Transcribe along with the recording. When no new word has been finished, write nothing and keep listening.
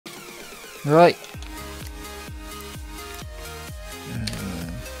Right.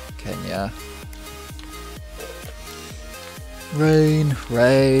 Kenya. Rain,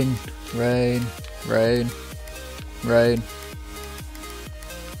 rain, rain, rain, rain.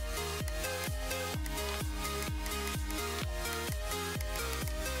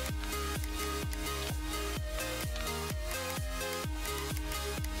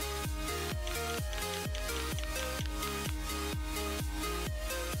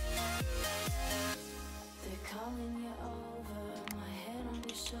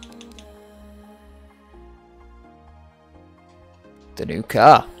 The new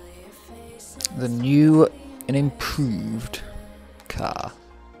car. The new and improved car.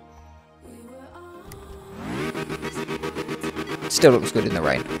 Still looks good in the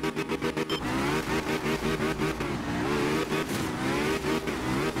rain.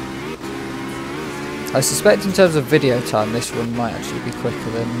 I suspect in terms of video time this one might actually be quicker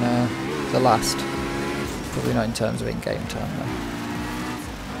than the last. Probably not in terms of in-game time though.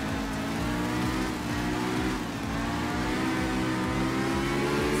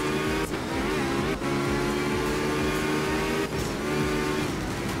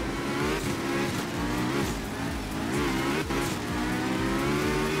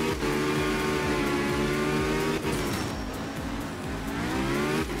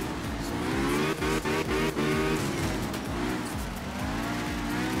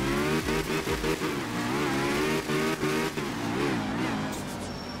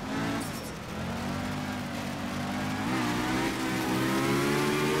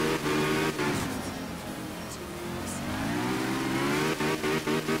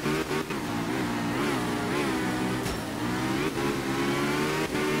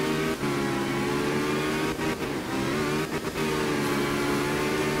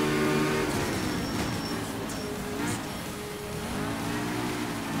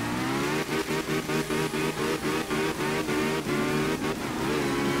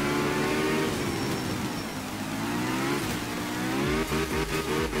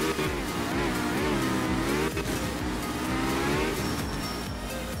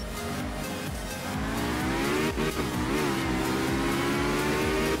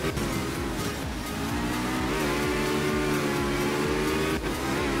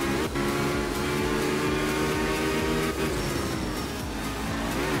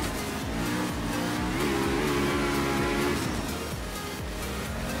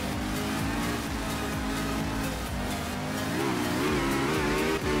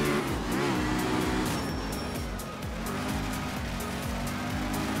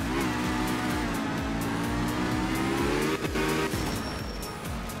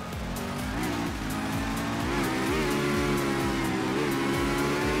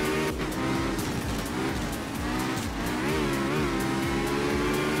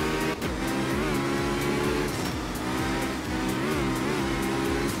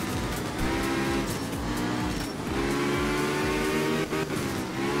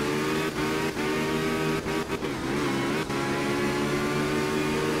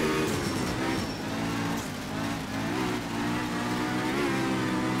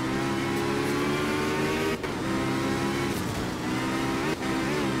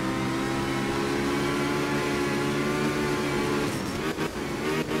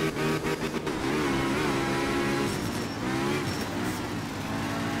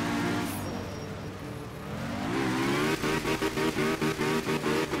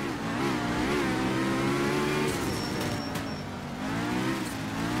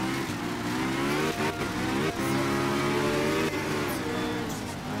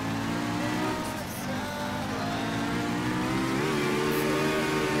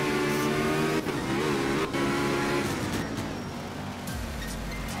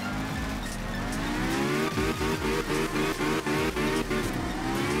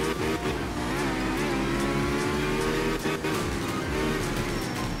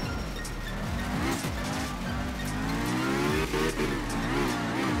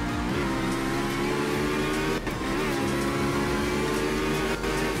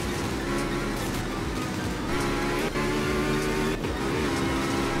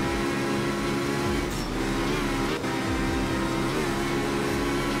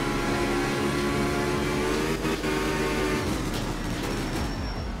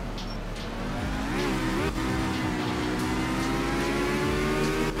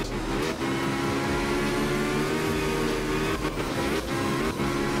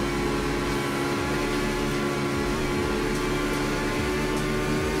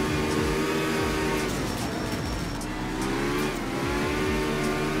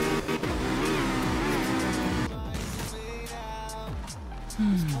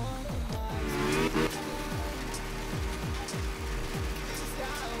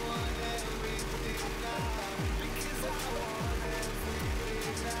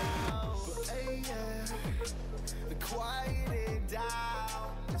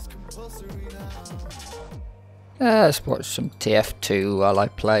 Let's watch some TF2 while I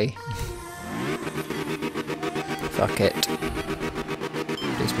play. Fuck it.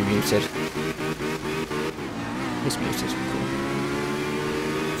 Please be muted. It's muted. Cool.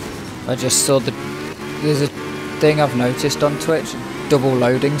 I just saw there's a thing I've noticed on Twitch. Double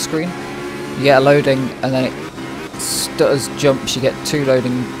loading screen. You get a loading and then it stutters jumps. You get two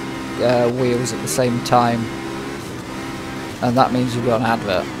loading wheels at the same time. And that means you've got an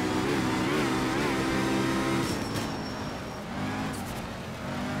advert.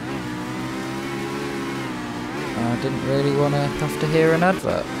 I didn't really want to have to hear an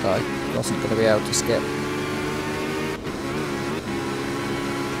advert that I wasn't going to be able to skip.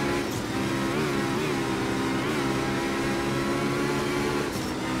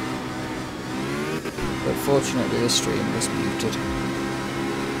 But fortunately this stream was muted.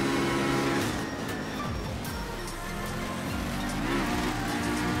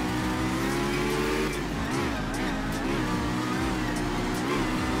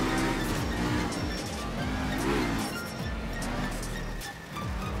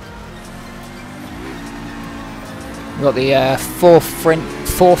 We've got the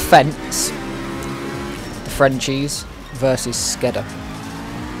four fence, the Frenchies versus Skedder.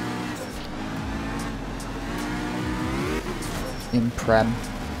 In Prem.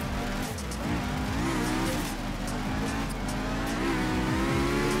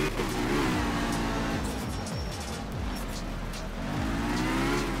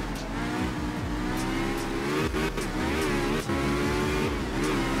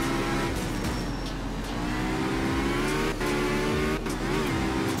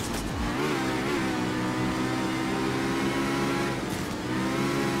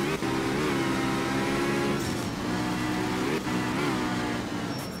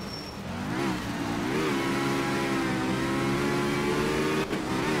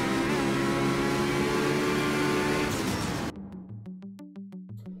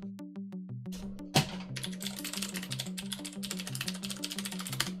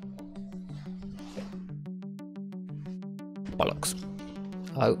 Bollocks.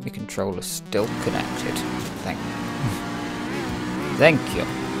 I hope the controller's still connected. Thank you. Thank you.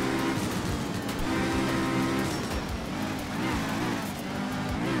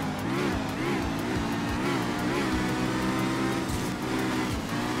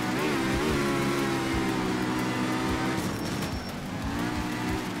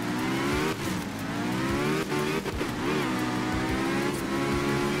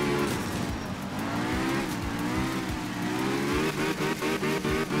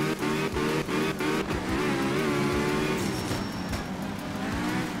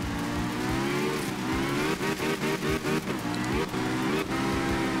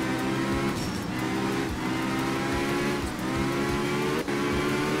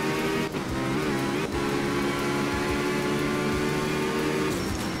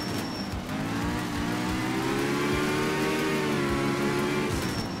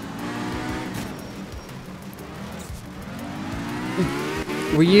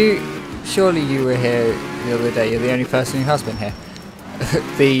 Were you... Surely you were here the other day, you're the only person who has been here.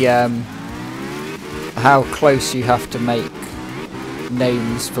 How close you have to make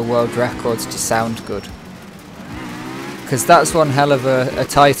names for world records to sound good. Because that's one hell of a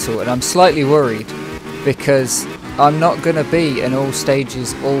title, and I'm slightly worried because I'm not going to be an all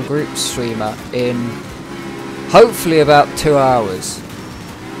stages, all groups streamer in hopefully about 2 hours.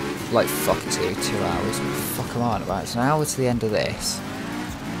 Like, fuck, it's going to be 2 hours. What the fuck am I on about? It's an hour to the end of this.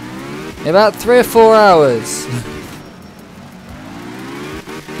 In about 3 or 4 hours.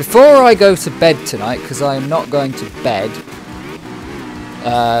 Before I go to bed tonight, because I am not going to bed,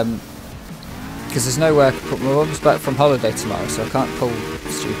 because there's nowhere I can put my mum's back from holiday tomorrow, so I can't pull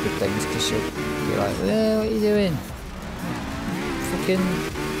stupid things, because she'll be like, well, what are you doing? Fucking...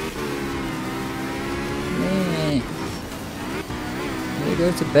 Yeah. You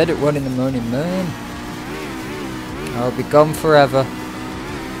go to bed at 1 in the morning, man. I'll be gone forever.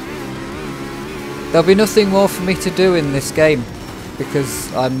 There'll be nothing more for me to do in this game,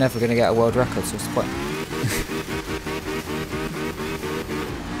 because I'm never going to get a world record, so what's the point?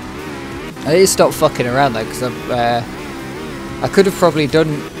 I need to stop fucking around though, because I could have probably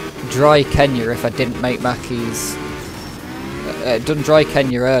done Dry Kenya if I didn't make Mackie's... done Dry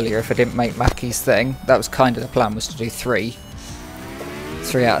Kenya earlier if I didn't make Mackie's thing. That was kind of the plan, was to do 3.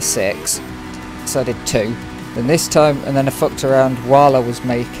 3 out of 6. So I did 2. Then this time, and then I fucked around while I was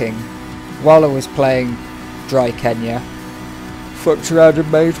playing Dry Kenya. Fucked around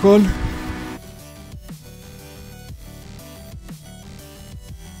and made one.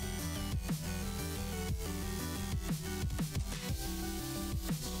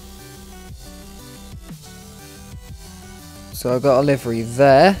 So I got a livery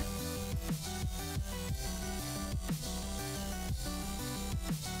there.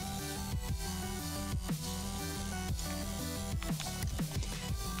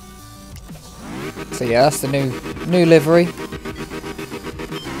 So yeah, that's the new livery.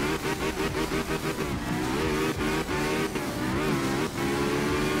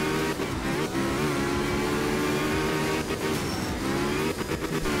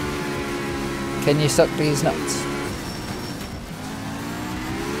 Can you suck these nuts?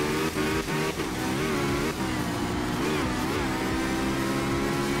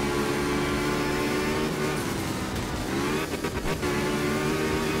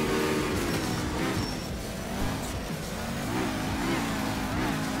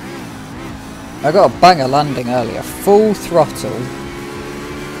 I got a banger landing earlier, full throttle,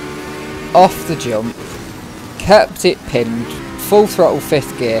 off the jump, kept it pinned, full throttle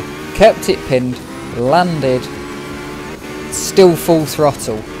 5th gear, kept it pinned, landed, still full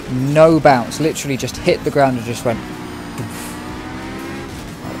throttle, no bounce, literally just hit the ground and just went poof.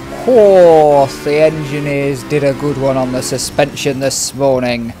 Oh, the engineers did a good one on the suspension this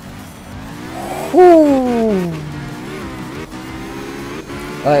morning. Whoo.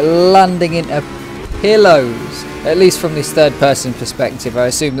 Like landing into pillows, at least from this third person perspective. I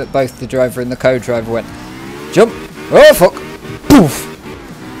assume that both the driver and the co-driver went jump, oh fuck, poof,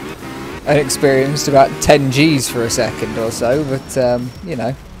 and experienced about 10 Gs for a second or so, but you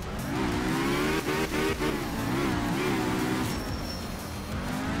know.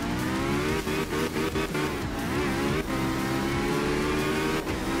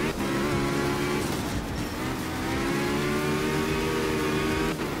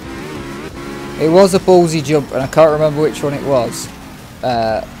 It was a ballsy jump, and I can't remember which one it was.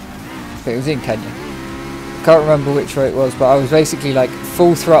 But it was in Kenya. I can't remember which one it was, but I was basically like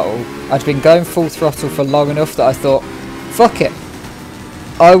full throttle. I'd been going full throttle for long enough that I thought, fuck it.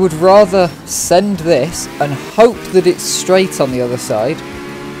 I would rather send this and hope that it's straight on the other side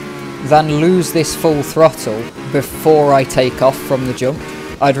than lose this full throttle before I take off from the jump.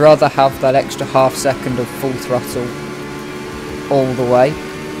 I'd rather have that extra half second of full throttle all the way.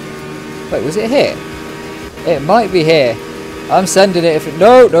 Wait, was it here? It might be here. I'm sending it if it...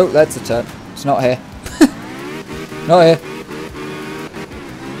 No, that's a turn. It's not here. Not here.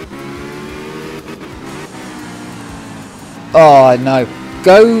 Oh, no.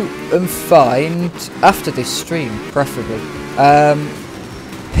 Go and find, after this stream, preferably,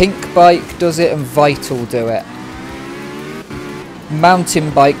 Pink Bike does it and Vital do it. Mountain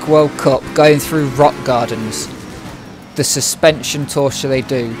Bike World Cup, going through rock gardens. The suspension torture they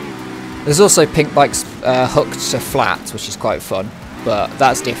do. There's also Pink Bikes hooked to flat, which is quite fun, but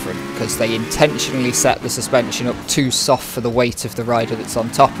that's different because they intentionally set the suspension up too soft for the weight of the rider that's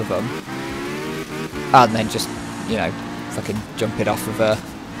on top of them, and then just, you know, fucking jump it off of a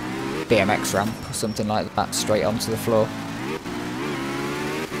BMX ramp or something like that straight onto the floor.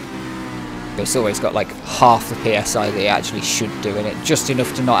 But it's always got like half the PSI that it actually should do in it, just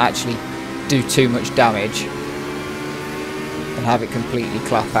enough to not actually do too much damage and have it completely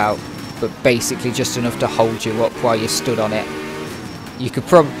clap out, but basically just enough to hold you up while you stood on it. You could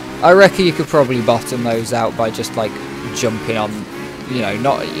I reckon you could probably bottom those out by just like jumping on, you know,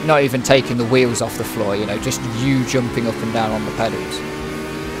 not even taking the wheels off the floor, you know, just you jumping up and down on the pedals.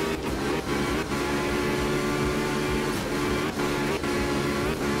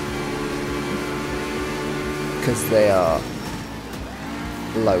 Because they are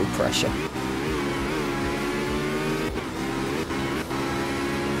low pressure.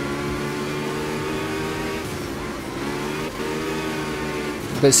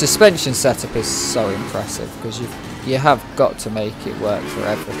 But suspension setup is so impressive because you have got to make it work for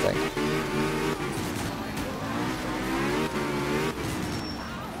everything.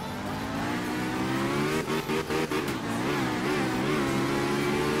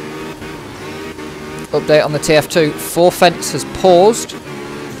 Update on the TF2. Forfence has paused.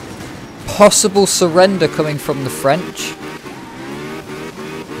 Possible surrender coming from the French.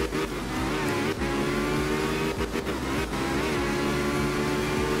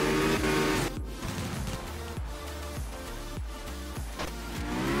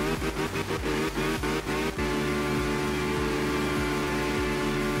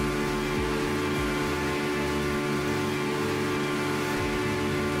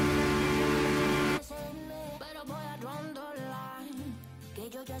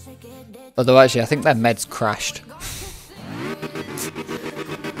 Although actually I think their meds crashed.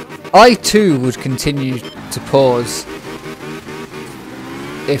 I too would continue to pause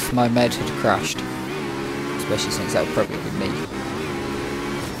if my med had crashed. Especially since that would probably be me.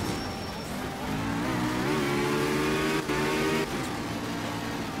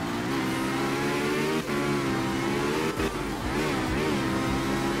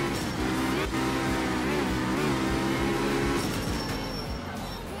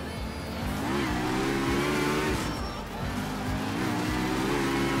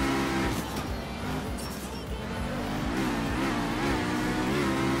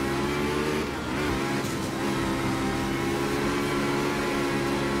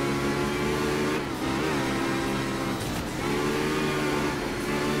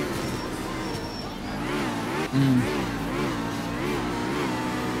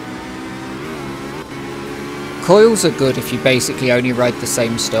 Coils are good if you basically only ride the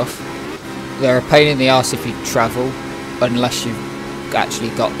same stuff. They're a pain in the arse if you travel, unless you've actually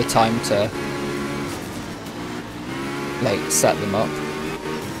got the time to like set them up.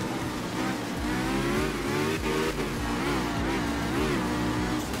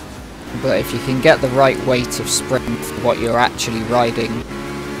 But if you can get the right weight of spring for what you're actually riding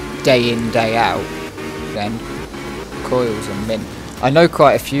day in, day out, then coils are mint. I know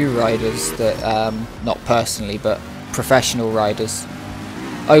quite a few riders that, not personally, but professional riders,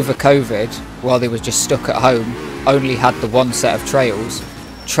 over COVID, while they were just stuck at home, only had the one set of trails,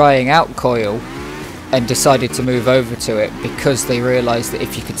 trying out coil, and decided to move over to it because they realised that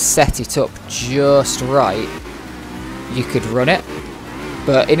if you could set it up just right, you could run it.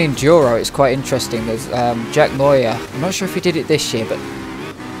 But in Enduro, it's quite interesting. There's Jack Moyer, I'm not sure if he did it this year, but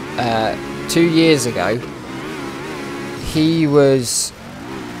 2 years ago, he was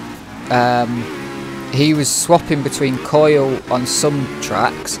swapping between coil on some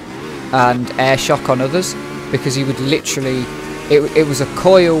tracks and air shock on others, because he would literally it was a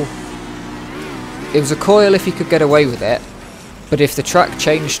coil if he could get away with it, but if the track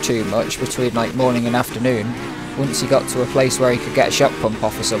changed too much between like morning and afternoon, once he got to a place where he could get a shock pump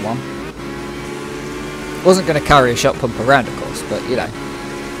off of someone, wasn't going to carry a shock pump around of course, but you know.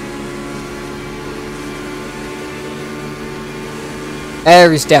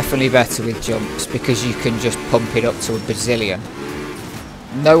 Air is definitely better with jumps because you can just pump it up to a bazillion.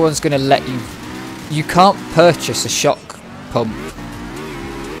 No one's going to let you... You can't purchase a shock pump.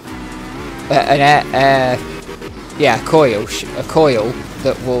 A coil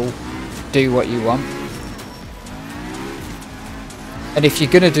that will do what you want. And if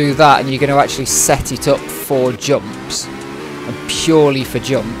you're going to do that and you're going to actually set it up for jumps, and purely for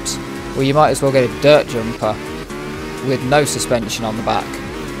jumps, well, you might as well get a dirt jumper with no suspension on the back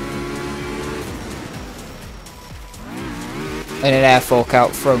and an air fork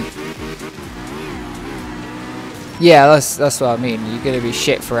out front. Yeah, that's what I mean. You're going to be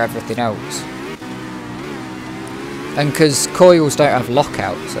shit for everything else. And because coils don't have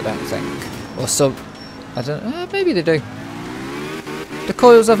lockouts, I don't think, or some, I don't know, maybe they do. Do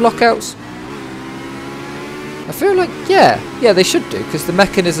coils have lockouts? I feel like yeah they should do, because the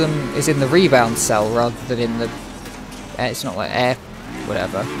mechanism is in the rebound cell rather than in the. It's not like air,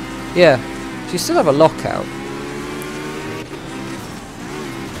 whatever. Yeah, so you still have a lockout.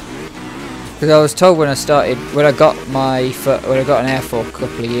 Because I was told when I got an air fork a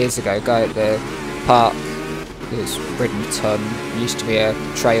couple of years ago, a guy at the park who's ridden a ton, used to be a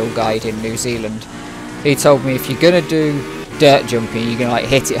trail guide in New Zealand. He told me if you're gonna do dirt jumping, you're gonna like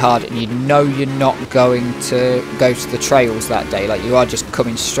hit it hard, and you know you're not going to go to the trails that day, like you are just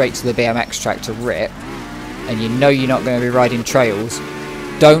coming straight to the BMX track to rip, and you know you're not going to be riding trails,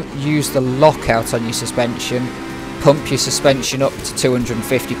 don't use the lockout on your suspension. Pump your suspension up to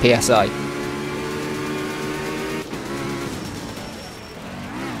 250 psi.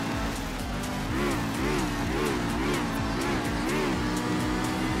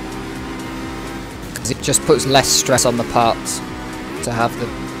 Because it just puts less stress on the parts to have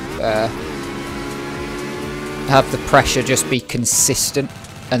the pressure just be consistent,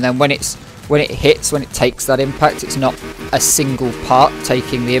 and then when it takes that impact, it's not a single part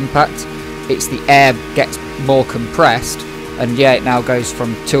taking the impact, it's the air gets more compressed, and yeah, it now goes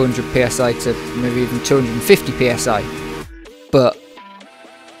from 200 psi to maybe even 250 psi, but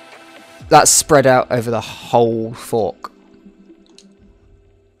that's spread out over the whole fork.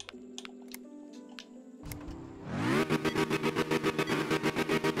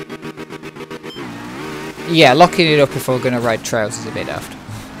 Yeah, locking it up if we're going to ride trails is a bit daft.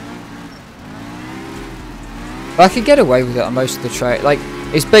 But I could get away with it on most of the trail. Like,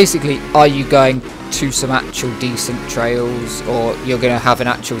 It's basically, are you going to some actual decent trails, or you're going to have an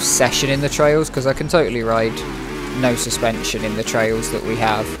actual session in the trails? Because I can totally ride no suspension in the trails that we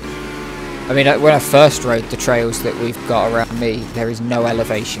have. I mean, when I first rode the trails that we've got around me, there is no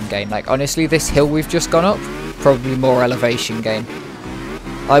elevation gain. Like, honestly, this hill we've just gone up, probably more elevation gain.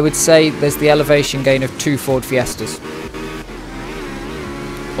 I would say there's the elevation gain of 2 Ford Fiestas.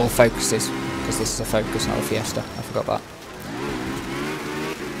 Or Focuses, because this is a Focus, not a Fiesta. I forgot that.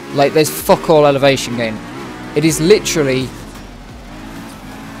 Like, there's fuck all elevation gain. It is literally...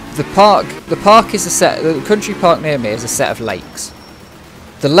 The park is a set... The country park near me is a set of lakes.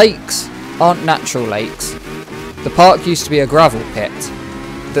 The lakes aren't natural lakes. The park used to be a gravel pit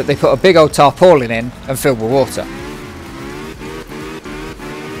that they put a big old tarpaulin in and filled with water.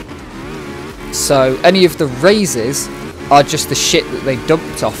 So any of the raises are just the shit that they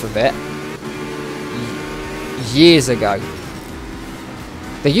dumped off of it years ago.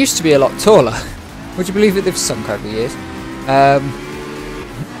 They used to be a lot taller. Would you believe it? They've sunk over the years.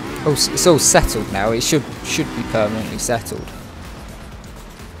 Oh, it's all settled now. It should be permanently settled.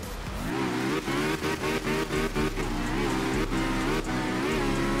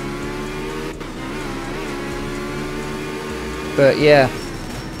 But yeah,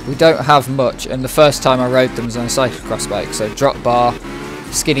 we don't have much, and the first time I rode them was on a cyclocross bike, so drop bar,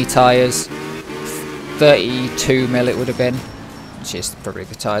 skinny tyres, 32mm it would have been, which is probably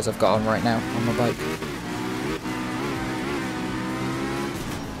the tyres I've got on right now on my bike.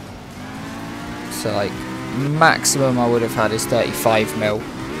 So like, maximum I would have had is 35mm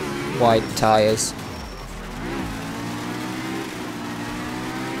wide tyres.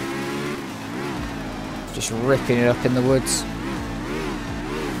 Just ripping it up in the woods.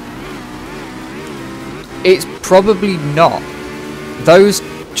 It's probably not. Those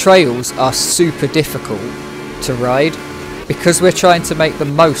trails are super difficult to ride because we're trying to make the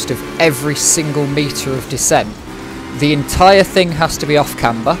most of every single metre of descent. The entire thing has to be off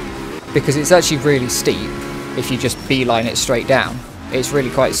camber because it's actually really steep. If you just beeline it straight down, it's really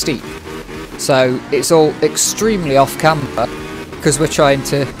quite steep. So it's all extremely off camber because we're trying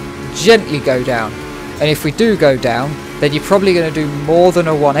to gently go down. And if we do go down, then you're probably going to do more than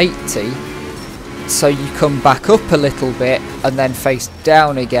a 180. So you come back up a little bit and then face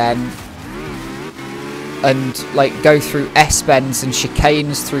down again and like go through S-bends and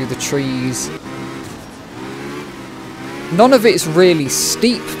chicanes through the trees. None of it's really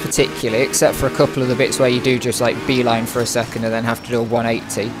steep particularly, except for a couple of the bits where you do just like beeline for a second and then have to do a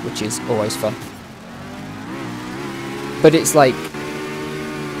 180, which is always fun. But it's like,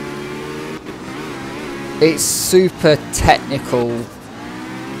 it's super technical.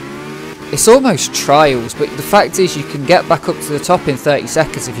 It's almost trials, but the fact is you can get back up to the top in 30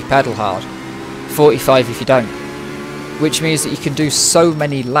 seconds if you pedal hard, 45 if you don't, which means that you can do so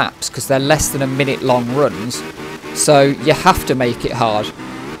many laps because they're less than a minute long runs, so you have to make it hard.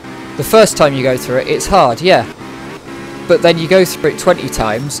 The first time you go through it, it's hard, yeah, but then you go through it 20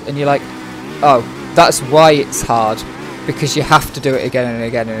 times and you're like, oh, that's why it's hard, because you have to do it again and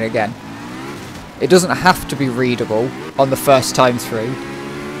again and again. It doesn't have to be readable on the first time through.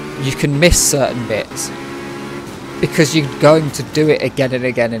 You can miss certain bits because you're going to do it again and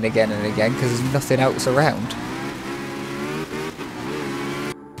again and again and again because there's nothing else around.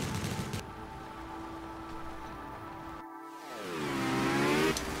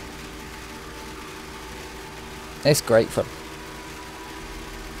 It's great fun.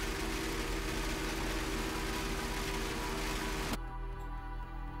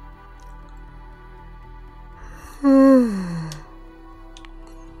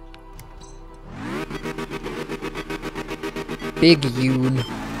 Big Yoon.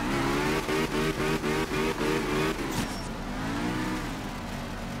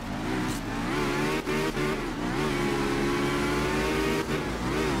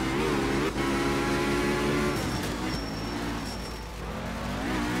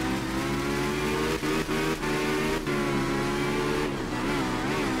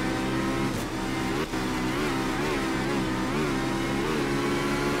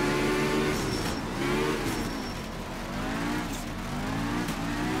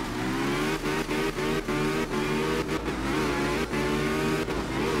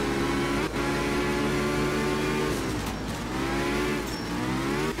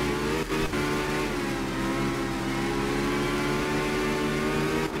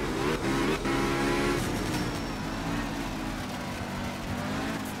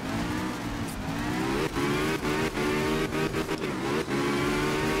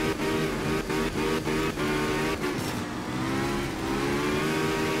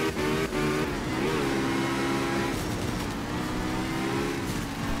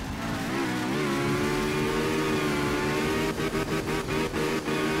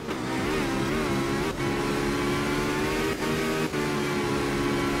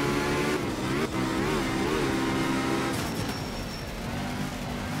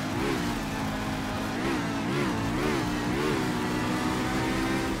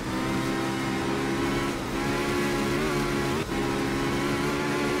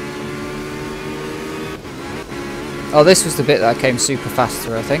 Oh, this was the bit that I came super fast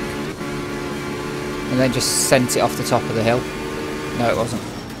through, I think. And then just sent it off the top of the hill. No, it wasn't.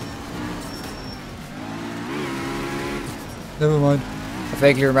 Never mind. I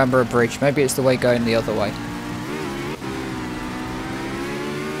vaguely remember a bridge. Maybe it's the way going the other way.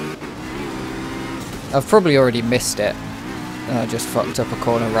 I've probably already missed it. And I just fucked up a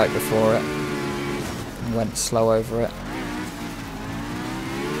corner right before it. And went slow over it.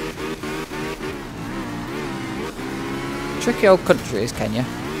 Tricky old country is Kenya.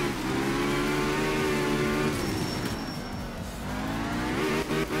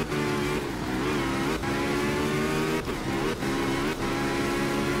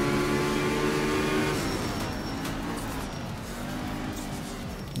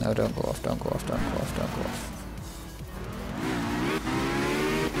 No, don't go off, don't go off, don't go off, don't go off.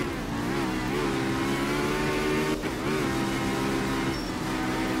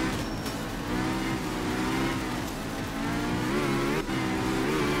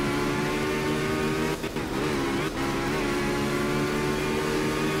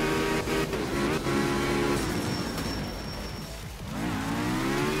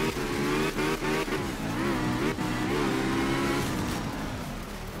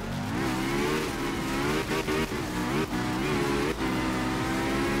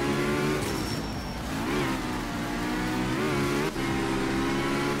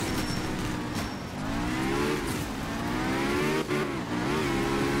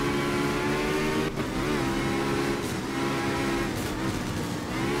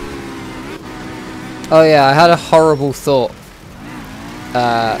 Oh yeah, I had a horrible thought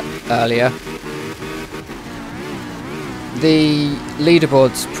earlier. The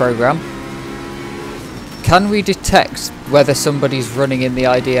leaderboards program. Can we detect whether somebody's running in the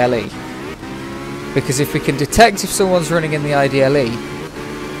IDLE? Because if we can detect if someone's running in the IDLE,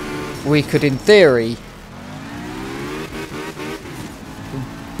 we could, in theory,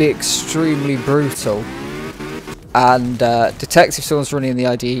 be extremely brutal and detect if someone's running in the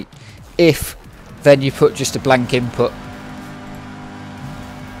IDE if then you put just a blank input.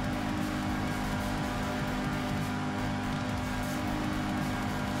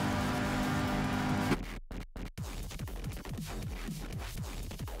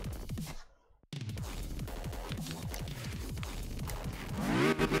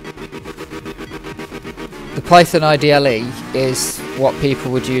 The Python IDLE is what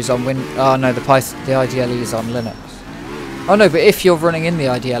people would use on Oh no, the IDLE is on Linux. Oh no, but if you're running in the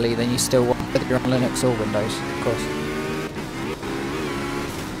IDLE, then you still want whether you're on Linux or Windows, of course.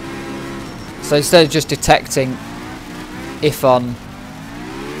 So instead of just detecting if on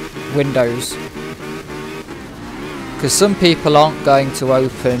Windows, because some people aren't going to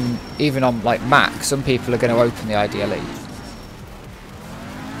open, even on like Mac, some people are going to open the IDLE.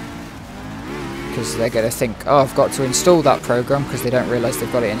 Because they're going to think, oh, I've got to install that program, because they don't realise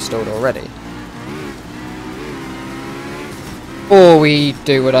they've got it installed already. Or we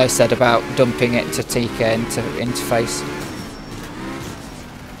do what I said about dumping it to TK into interface.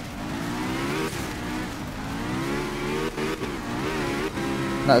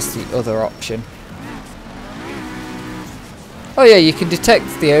 That's the other option. Oh yeah, you can detect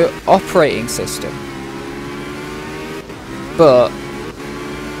the operating system. But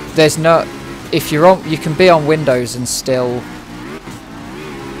there's no... If you're on... You can be on Windows and still...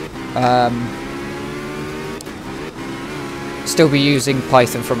 still be using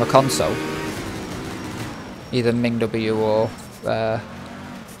Python from a console, either MingW or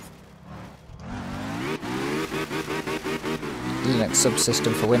Linux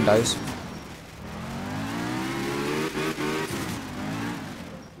subsystem for Windows.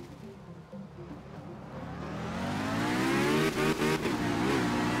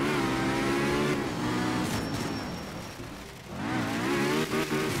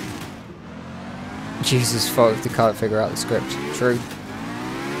 Jesus, fault if they can't figure out the script. True.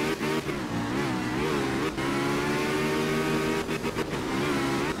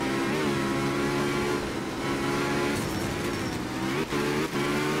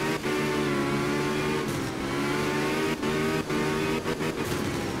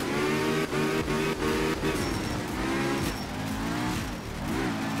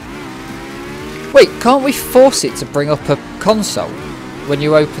 Wait, can't we force it to bring up a console when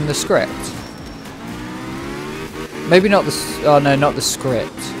you open the script? Maybe not the... Oh no, not the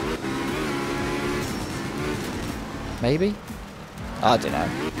script. Maybe? I don't know.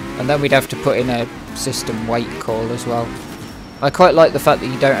 And then we'd have to put in a system wait call as well. I quite like the fact that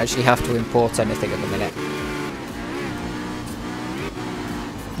you don't actually have to import anything at the minute.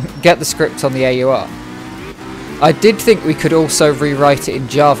 Get the script on the AUR. I did think we could also rewrite it in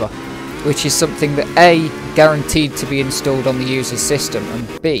Java, which is something that A, guaranteed to be installed on the user's system,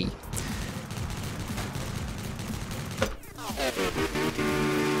 and B,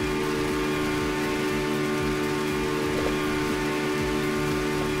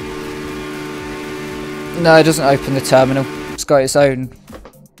 no, it doesn't open the terminal. It's got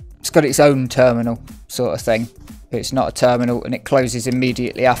its own terminal sort of thing. It's not a terminal, and it closes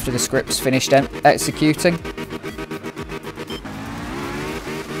immediately after the script's finished executing.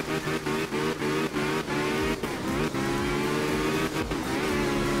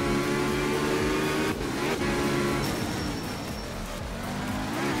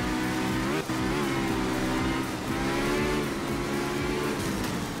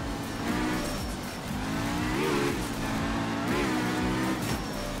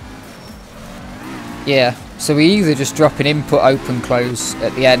 Yeah, so we either just drop an input open close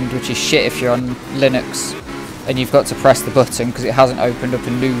at the end, which is shit if you're on Linux and you've got to press the button because it hasn't opened up a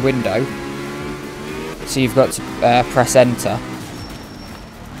new window. So you've got to press enter.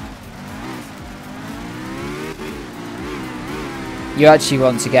 You actually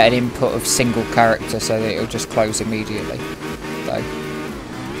want to get an input of single character so that it'll just close immediately, though,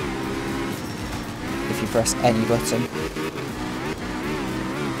 if you press any button.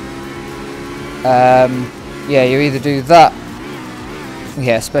 Yeah, you either do that,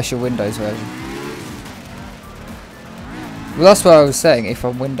 yeah, special Windows version. Well, that's what I was saying, if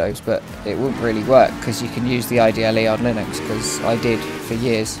on Windows, but it wouldn't really work because you can use the IDLE on Linux, because I did for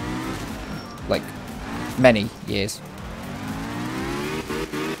years, like many years.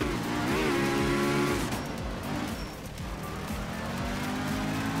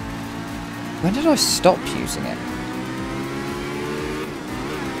 When did I stop using it?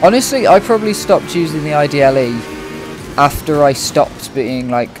 Honestly, I probably stopped using the IDLE after I stopped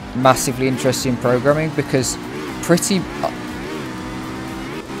being like massively interested in programming, because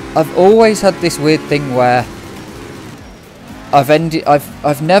I've always had this weird thing where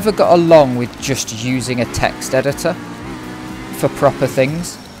I've never got along with just using a text editor for proper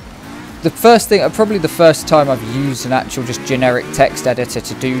things. Probably the first time I've used an actual just generic text editor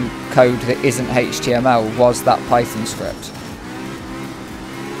to do code that isn't HTML was that Python script.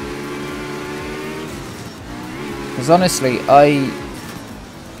 Because honestly, I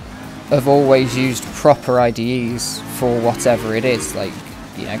have always used proper IDEs for whatever it is, like,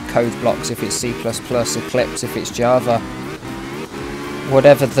 you know, code blocks if it's C++, Eclipse if it's Java.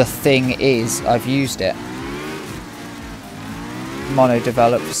 Whatever the thing is, I've used it. Mono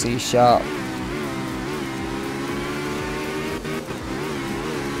develop for C#.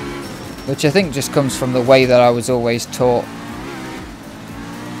 Which I think just comes from the way that I was always taught.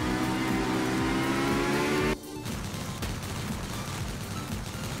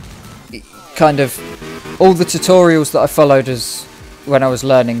 Kind of all the tutorials that I followed as when I was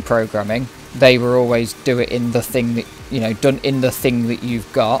learning programming, they were always do it in the thing that, you know, done in the thing that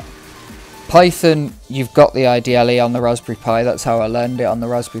you've got. Python, you've got the IDLE on the Raspberry Pi. That's how I learned it, on the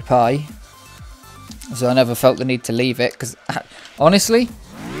Raspberry Pi. So I never felt the need to leave it, because honestly,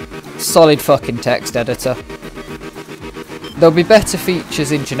 solid fucking text editor. There'll be better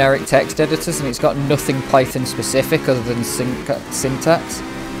features in generic text editors, and it's got nothing Python specific other than syntax.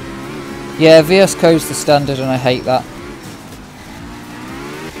 Yeah, VS Code's the standard, and I hate that.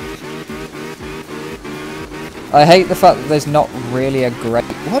 I hate the fact that there's not really a great...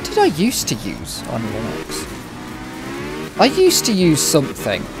 What did I used to use on Linux? I used to use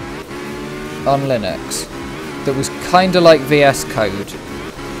something on Linux that was kind of like VS Code,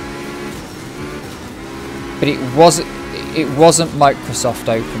 but it wasn't Microsoft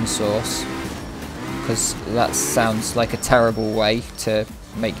open source, because that sounds like a terrible way to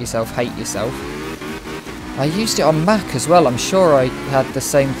make yourself hate yourself. I used it on Mac as well. I'm sure I had the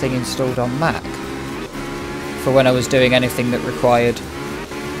same thing installed on Mac for when I was doing anything that required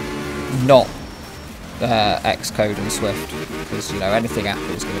not Xcode and Swift, because, you know, anything Apple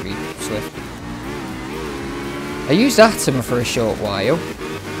is going to be Swift. I used Atom for a short while,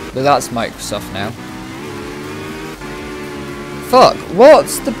 but that's Microsoft now. Fuck,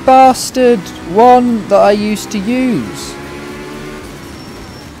 what's the bastard one that I used to use?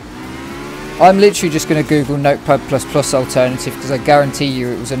 I'm literally just going to Google Notepad++ alternative, because I guarantee you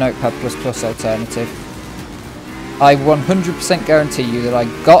it was a Notepad++ alternative. I 100% guarantee you that I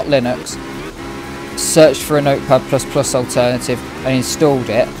got Linux, searched for a Notepad++ alternative and installed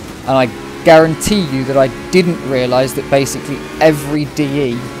it, and I guarantee you that I didn't realise that basically every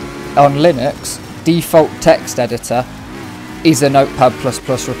DE on Linux, default text editor, is a Notepad++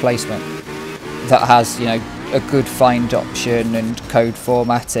 replacement that has, you know, a good find option and code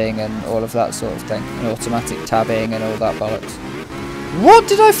formatting and all of that sort of thing, and automatic tabbing and all that bollocks. What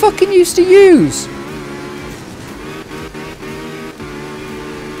did I fucking used to use?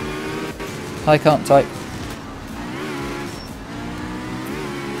 I can't type.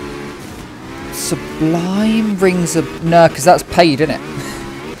 Sublime rings a... No, because that's paid, isn't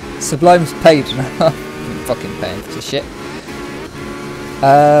it? Sublime's paid. I'm fucking paying for shit.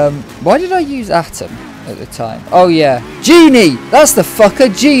 Why did I use Atom at the time? Oh yeah, Genie! That's the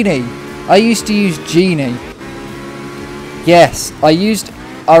fucker, Genie! I used to use Genie. Yes,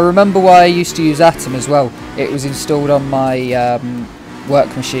 I remember why I used to use Atom as well. It was installed on my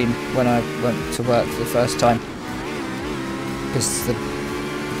work machine when I went to work for the first time. Because the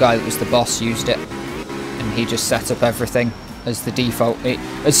guy that was the boss used it. And he just set up everything as the default.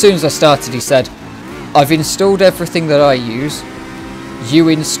 As soon as I started, he said, I've installed everything that I use. You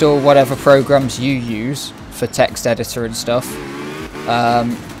install whatever programs you use for text editor and stuff.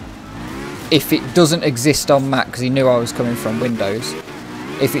 If it doesn't exist on Mac, because he knew I was coming from Windows,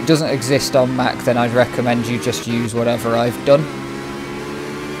 if it doesn't exist on Mac, then I'd recommend you just use whatever I've done.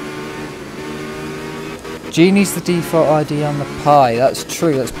 Genie's the default ID on the Pi. That's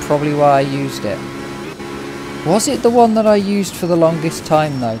true. That's probably why I used it. Was it the one that I used for the longest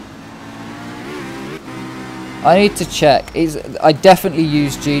time, though? I need to check. I definitely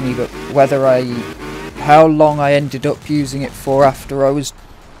used Genie, but how long I ended up using it for after I was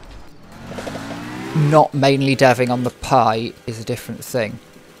not mainly deving on the Pi is a different thing.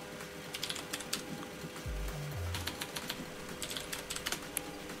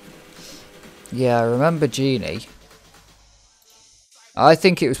 Yeah, I remember Genie. I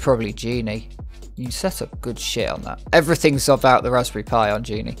think it was probably Genie. You set up good shit on that. Everything's about the Raspberry Pi on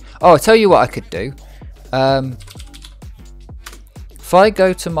Genie. Oh, I'll tell you what I could do. If I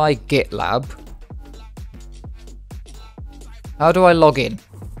go to my GitLab, how do I log in?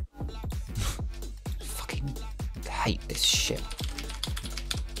 Fucking hate this shit.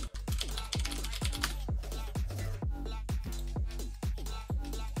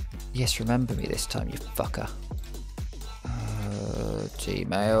 Yes, remember me this time, you fucker.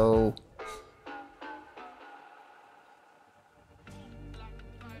 Gmail.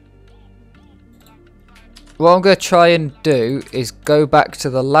 What I'm going to try and do is go back to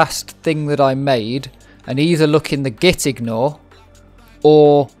the last thing that I made and either look in the git ignore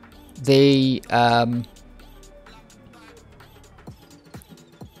or the...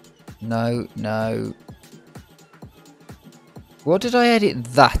 No. What did I edit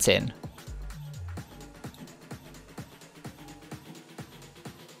that in?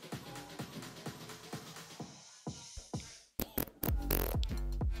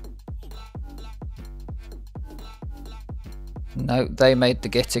 No, they made the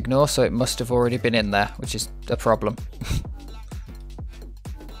git ignore, so it must have already been in there, which is a problem.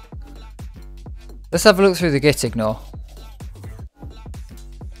 Let's have a look through the git ignore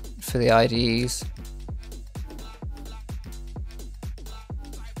for the IDEs.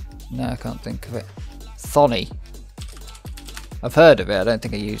 No, I can't think of it. Thonny. I've heard of it, I don't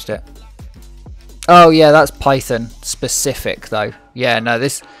think I used it. Oh yeah, that's Python specific though. Yeah, no,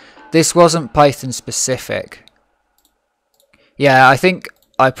 this wasn't Python specific. Yeah, I think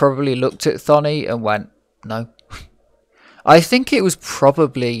I probably looked at Thonny and went, no. I think it was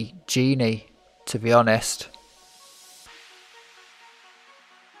probably Genie, to be honest.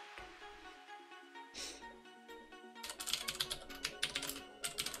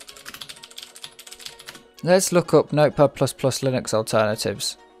 Let's look up Notepad++ Linux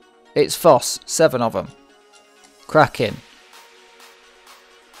alternatives. It's FOSS, 7 of them. Cracking.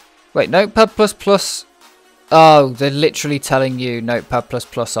 Wait, Notepad++... Oh, they're literally telling you Notepad++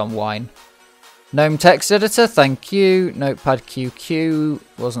 on Wine. GNOME text editor, thank you. Notepad QQ,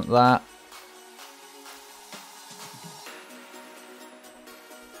 wasn't that.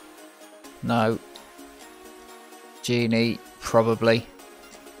 No. Genie, probably.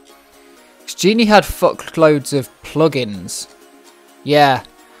 Genie had fuckloads of plugins. Yeah,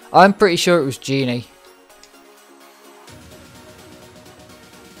 I'm pretty sure it was Genie.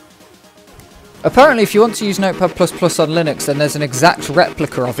 Apparently if you want to use Notepad++ on Linux, then there's an exact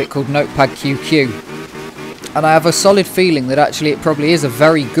replica of it called Notepad QQ. And I have a solid feeling that actually it probably is a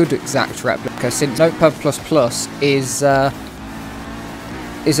very good exact replica, since Notepad++ is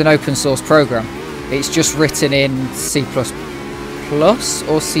an open source program. It's just written in C++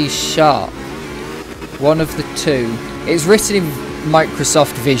 or C#. One of the two. It's written in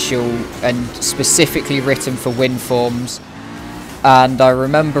Microsoft Visual and specifically written for WinForms. And I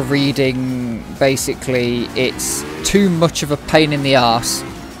remember reading, basically, it's too much of a pain in the arse,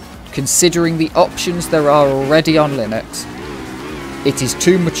 considering the options there are already on Linux. It is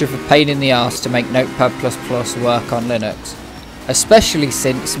too much of a pain in the arse to make Notepad++ work on Linux. Especially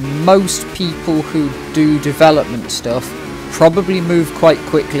since most people who do development stuff probably move quite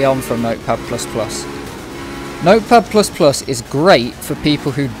quickly on from Notepad++. Notepad++ is great for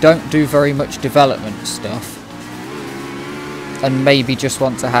people who don't do very much development stuff and maybe just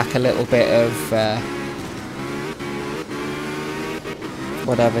want to hack a little bit of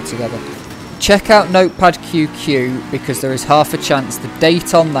whatever together. Check out Notepad QQ because there is half a chance the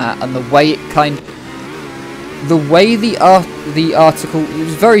date on that and the way the article, it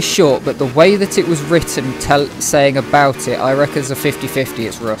was very short, but the way that it was written saying about it, I reckon it's a 50-50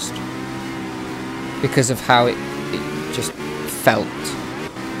 it's Rust. Because of how it just felt.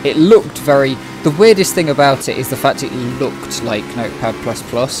 It looked very... The weirdest thing about it is the fact it looked like Notepad++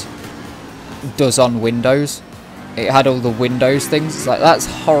 does on Windows. It had all the Windows things. It's like, that's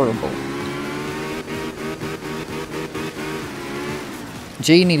horrible.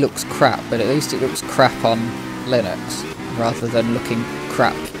 Genie looks crap, but at least it looks crap on Linux, rather than looking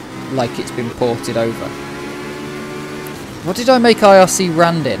crap like it's been ported over. What did I make IRC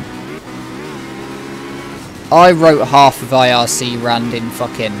Rand in? I wrote half of IRC Rand in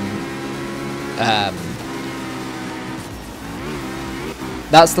fucking...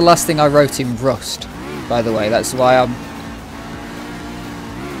 that's the last thing I wrote in Rust, by the way. That's why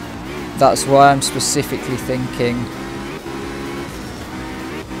I'm specifically thinking...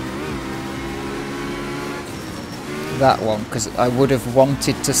 that one, because I would have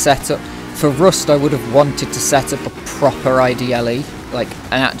wanted to set up... For Rust, I would have wanted to set up a proper IDLE, like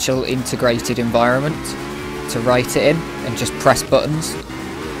an actual integrated environment to write it in, and just press buttons.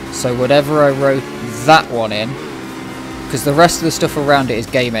 So whatever I wrote that one in, because the rest of the stuff around it is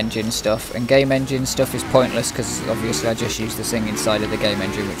game engine stuff, and game engine stuff is pointless because obviously I just used the thing inside of the game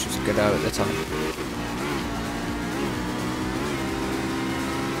engine, which was a good out at the time.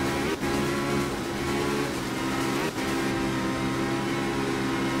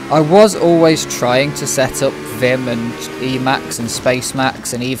 I was always trying to set up Vim and Emacs and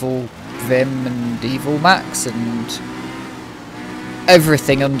Spacemacs and Evil Vim and Evil Max and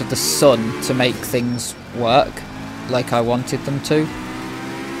everything under the sun to make things work like I wanted them to,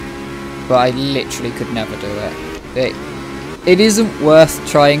 but I literally could never do it. It isn't worth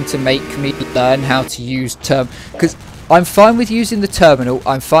trying to make me learn how to use because I'm fine with using the terminal,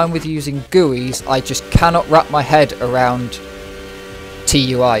 I'm fine with using GUIs, I just cannot wrap my head around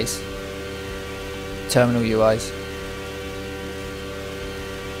TUIs, terminal UIs.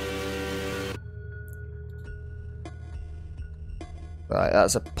 Right,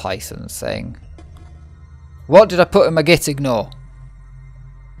 that's a Python thing. What did I put in my git ignore?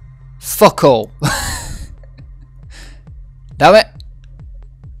 Fuck all. Damn it.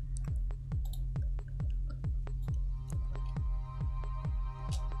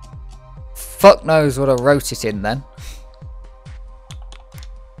 Fuck knows what I wrote it in then.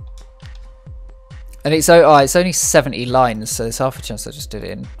 And it's only 70 lines, so there's half a chance I just did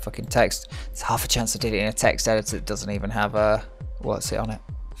it in fucking text. There's half a chance I did it in a text editor that doesn't even have a what's it on it.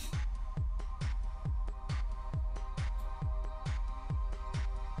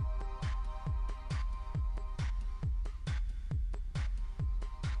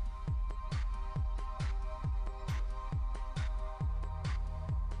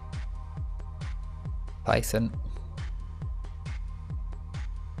 Python.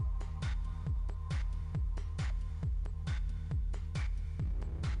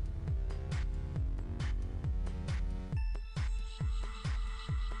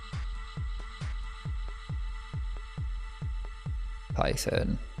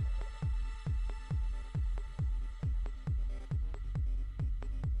 Python.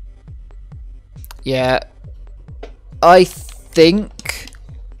 Yeah, I think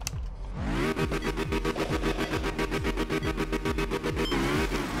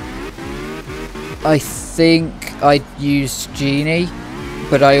I used Genie,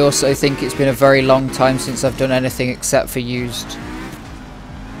 but I also think it's been a very long time since I've done anything except for used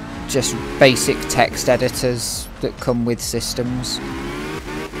just basic text editors that come with systems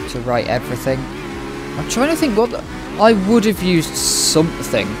to write everything. I'm trying to think what I would have used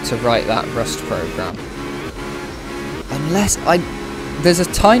something to write that Rust program, unless there's a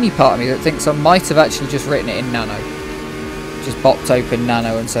tiny part of me that thinks I might have actually just written it in Nano, just bopped open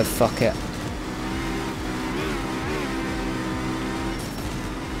Nano and said fuck it.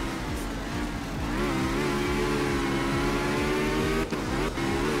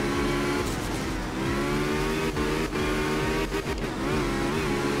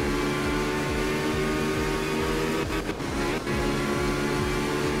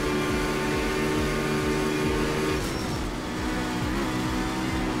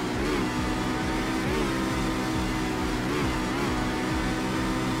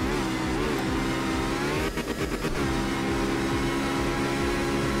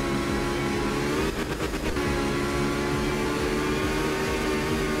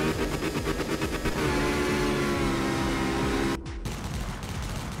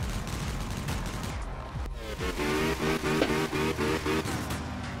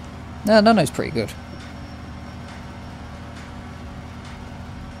 No, Nano's pretty good.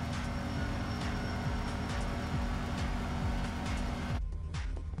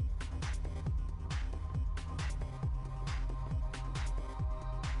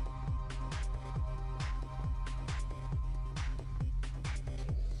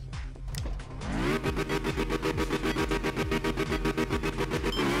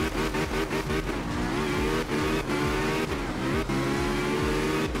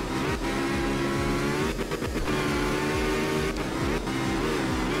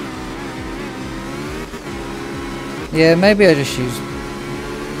 Yeah, maybe I just use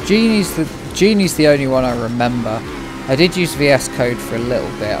Genie's the only one I remember. I did use VS Code for a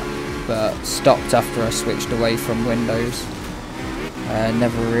little bit, but stopped after I switched away from Windows.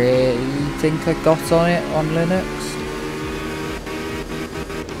 Never really think I got on it on Linux.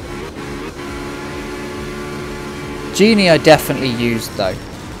 Genie I definitely used though,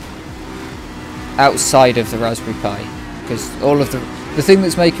 outside of the Raspberry Pi, because all of the thing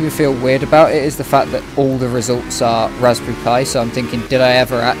that's making me feel weird about it is the fact that all the results are Raspberry Pi, so I'm thinking, did I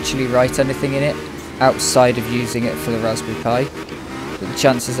ever actually write anything in it outside of using it for the Raspberry Pi? But the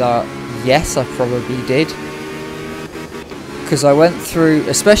chances are, yes, I probably did. Because I went through,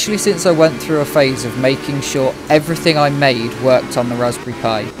 especially since I went through a phase of making sure everything I made worked on the Raspberry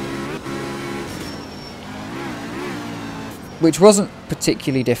Pi. Which wasn't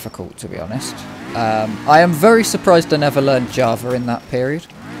particularly difficult, to be honest. I am very surprised I never learned Java in that period,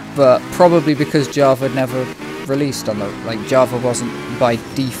 but probably because Java never released on the, like, Java wasn't by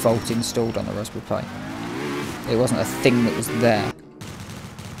default installed on the Raspberry Pi. It wasn't a thing that was there.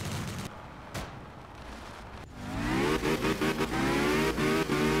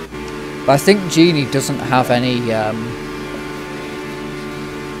 But I think Genie doesn't have any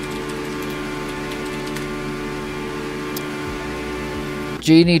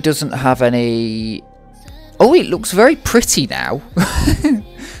Genie doesn't have any... Oh, it looks very pretty now.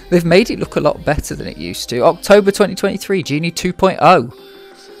 They've made it look a lot better than it used to. October 2023, Genie 2.0.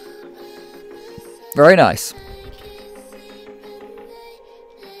 Very nice.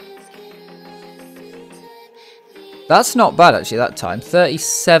 That's not bad actually that time.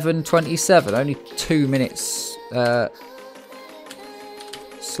 37.27, only 2 minutes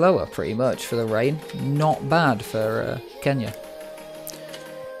slower pretty much for the rain. Not bad for Kenya.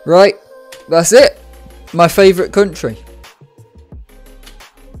 Right, that's it. My favourite country.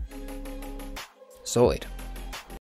 Sorted.